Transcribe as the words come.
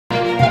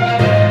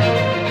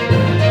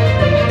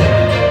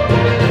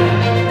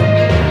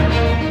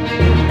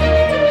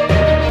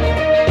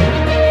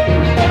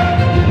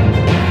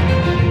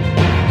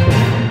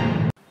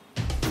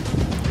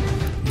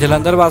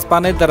ਜਲੰਧਰ ਬਸਪਾ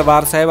ने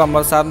दरबार साहिब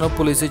ਅੰਮ੍ਰਿਤਸਰ ਨੂੰ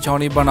ਪੁਲਿਸ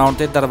ਛਾਉਣੀ ਬਣਾਉਣ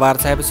ਤੇ ਦਰਬਾਰ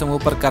ਸਾਹਿਬ ਸਮੂਹ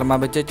ਪ੍ਰਕਰਮਾਂ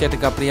ਵਿੱਚ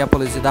ਝਟਕਾਪਰੀਆ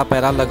ਪੁਲਿਸ ਦਾ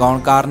ਪਹਿਰਾ ਲਗਾਉਣ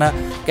ਕਾਰਨ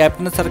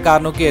ਕੈਪਟਨ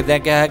ਸਰਕਾਰ ਨੂੰ ਘੇਰਦਿਆਂ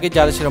ਕਿਹਾ ਹੈ ਕਿ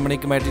ਜਦ ਸ਼੍ਰੋਮਣੀ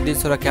ਕਮੇਟੀ ਦੀ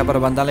ਸੁਰੱਖਿਆ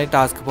ਪ੍ਰਬੰਧਾਂ ਲਈ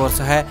ਟਾਸਕ ਫੋਰਸ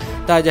ਹੈ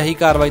ਤਾਂ ਅਜਿਹੀ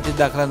ਕਾਰਵਾਈ ਤੇ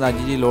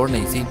ਦਖਲਅੰਦਾਜ਼ੀ ਦੀ ਲੋੜ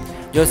ਨਹੀਂ ਸੀ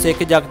जो सिख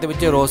जगत में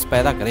रोस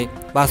पैदा करे।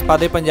 बसपा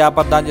के पंजाब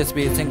प्रधान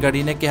जसवीर सिंह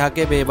गढ़ी ने कहा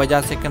कि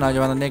बेवजह सिख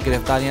नौजवानों ने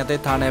गिरफ्तारियां ते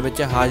थाने में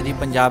हाज़री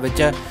पंजाब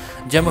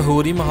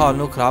जमहूरी माहौल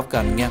नूं खराब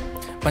करनी।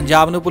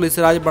 पंजाब नूं पुलिस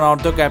राज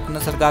बनाउण तो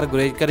कैप्टन सरकार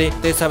गुरेज करे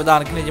ते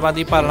संविधानक नियमां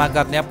दी पालना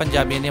करदिआं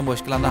पंजाबियों दी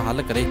मुश्किलां दा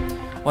हल करे।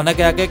 उन्होंने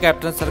कहा कि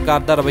कैप्टन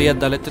सरकार का रवैया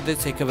दलित ते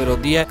सिख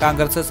विरोधी है।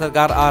 कांग्रेस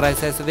सरकार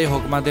RSS के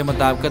हुक्मां के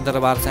मुताबिक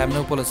दरबार साहिब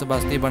नूं पुलिस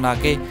बस्ती बना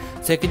के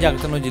सिख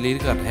जगत नूं जलील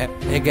कर रहा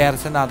है। यह गैर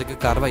संवैधानिक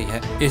कार्रवाई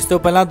है। इस तो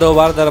पहला 2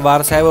 बार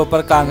दरबार साहिब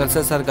उपर कांग्रेस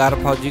सरकार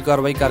फौजी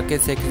कार्रवाई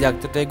करके सिख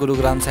जगत ते गुरु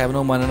ग्रंथ साहिब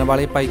नूं मनण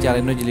वाले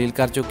भाईचारे नूं जलील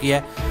कर चुकी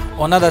है।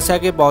 उन्होंने दस्सिया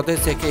कि बहुते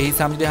सिख यही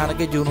समझते हैं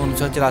कि जून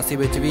 1984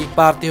 में भी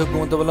भारतीय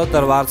हुकूमत वालों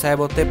दरबार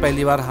साहिब उत्ते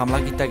पहली बार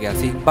हमला किया गया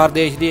सी, पर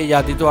देश की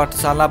आज़ादी तो 8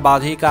 साल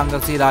बाद ही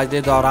कांग्रेसी राज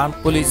के दौरान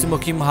पुलिस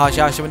मुखी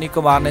महाशा अश्विनी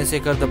कुमार ने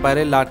सिखर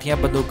दोपहरे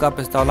लाठियां बंदूकों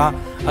पिस्तौलों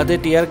और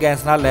टीयर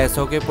गैस नाल लैस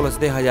होकर पुलिस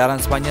के हज़ारों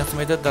सिपाहियों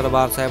समेत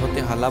दरबार साहिब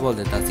उत्ते हल्ला बोल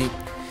दिता सी।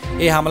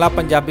 यह हमला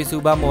पंजाबी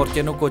सूबा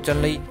मोर्चे नूं कोचण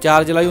लई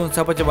 4 जुलाई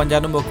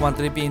 1955 नूं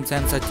मुख्यमंत्री भीम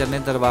सैन सच्चर ने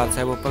दरबार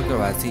साहिब उपर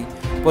करवाया सी।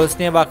 पुलिस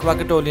ने ਵੱਖ-ਵੱਖ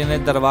टोलियां ने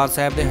दरबार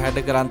साहिब के हैड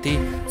ग्रंथी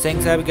सिंह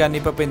साहिब ज्ञानी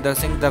भुपिंदर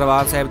सिंह,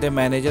 दरबार साहिब के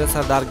मैनेजर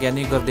सरदार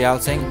ज्ञानी गुरदयाल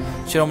सिंह,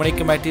 श्रोमणी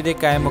कमेटी के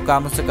कायम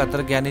मुकाम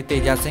सकत्तर ज्ञानी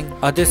तेजा सिंह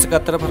और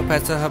सकत्तर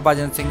प्रोफैसर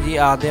हरभजन सिंह जी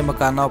आदि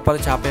मकानों पर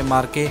छापे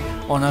मार के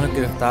उन्होंने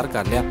गिरफ्तार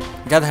कर लिया।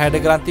 जब हैड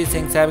ग्रंथी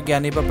सिंह साहिब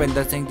ज्ञानी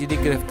भुपिंदर सिंह जी की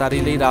गिरफ्तारी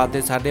लिए रात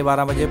के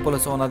 12:30 बजे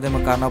पुलिस उन्होंने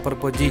मकानों पर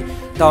पुजी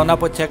तो उन्होंने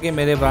पूछा कि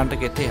मेरे वारंट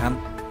कित्थे हैं।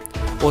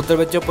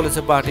 उत्तर विच पुलिस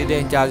पार्टी के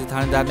इंचार्ज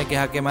थानेदार ने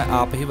कहा कि मैं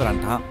आप ही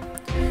वारंट हाँ।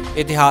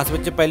 इतिहास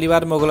में पहली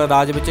बार मुगल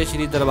राज में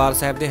श्री दरबार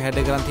साहिब के हैड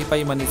ग्रंथी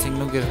भाई मनी सिंह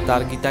नूं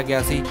गिरफ्तार किया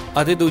गया सी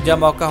और दूजा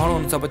मौका हुण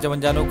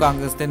 1955 नूं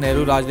कांग्रेस के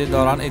नेहरू राज के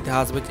दौरान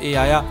इतिहास में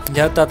यह आया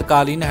जब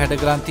तत्कालीन हैड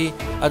ग्रंथी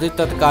और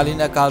तत्कालीन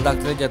अकाल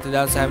तख्त के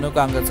जथेदार साहिब नूं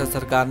कांग्रेस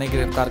सरकार ने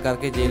गिरफ्तार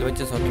करके जेल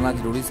में सुट्टना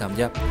जरूरी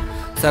समझा।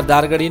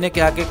 सरदार गढ़ी ने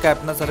कहा कि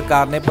कैप्टन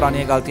सरकार ने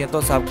पुरानियां गलतियां तो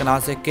सबक ना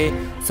सीख के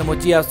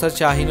समुची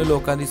अफसरशाही नूं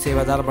लोकां दी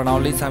सेवादार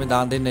बनाउण लई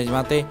संविधान के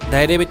नियमां ते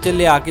दायरे विच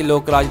लिया के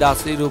लोक राज दा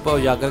असली रूप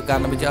उजागर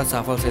करन विच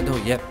असफल सिद्ध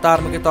हुई है।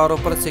 धार्मिक तौर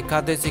पर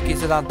सिखां ते सिੱਖੀ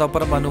सिद्धांतों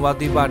पर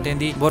मनुवादी पार्टियां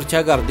की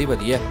बुरछागर्दी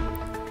वधी है।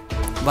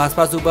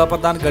 बसपा सूबा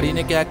प्रधान गढ़ी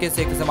ने कहा कि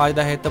सिख समाज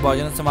का हित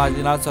बहुजन समाज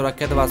के नाल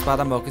सुरक्षित बसपा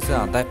का मौखिक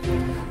सिद्धांत है।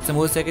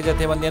 समूह सिख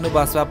जथेबंदियों नूं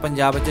बसपा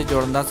पंजाब में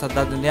जोड़न का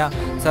सद्दा दिंदिआं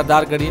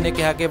सरदार गढ़ी ने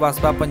कहा कि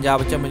बसपा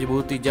पंजाब में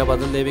मजबूत तीजा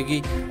बदल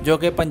देगी जो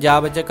कि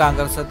पंजाब में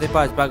कांग्रेस और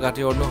भाजपा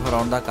गठजोड़ नूं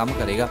हराउण दा काम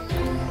करेगा।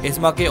 इस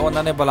मौके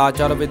उन्होंने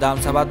बलाचौर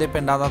विधान सभा के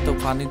पिंडों का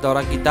तूफानी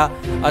दौरा किया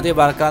और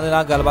वर्करां दे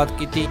नाल गलबात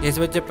की। इस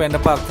विच पिंड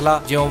भरथला,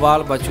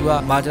 जिउवाल, बछुआ,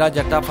 माजरा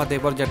जट्टा,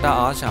 फतेहपुर जट्टा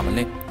आ शामिल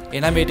ने।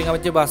 इन्हां मीटिंगां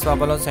विच बसपा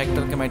वालों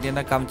सैक्टर कमेटियां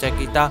का काम चैक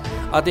किया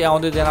और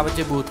आउंदे दिनां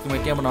विच बूथ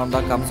कमेटियां बनाउण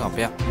दा काम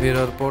सौंपिया।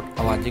 ब्यूरो रिपोर्ट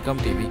आवाज़े कौम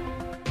TV।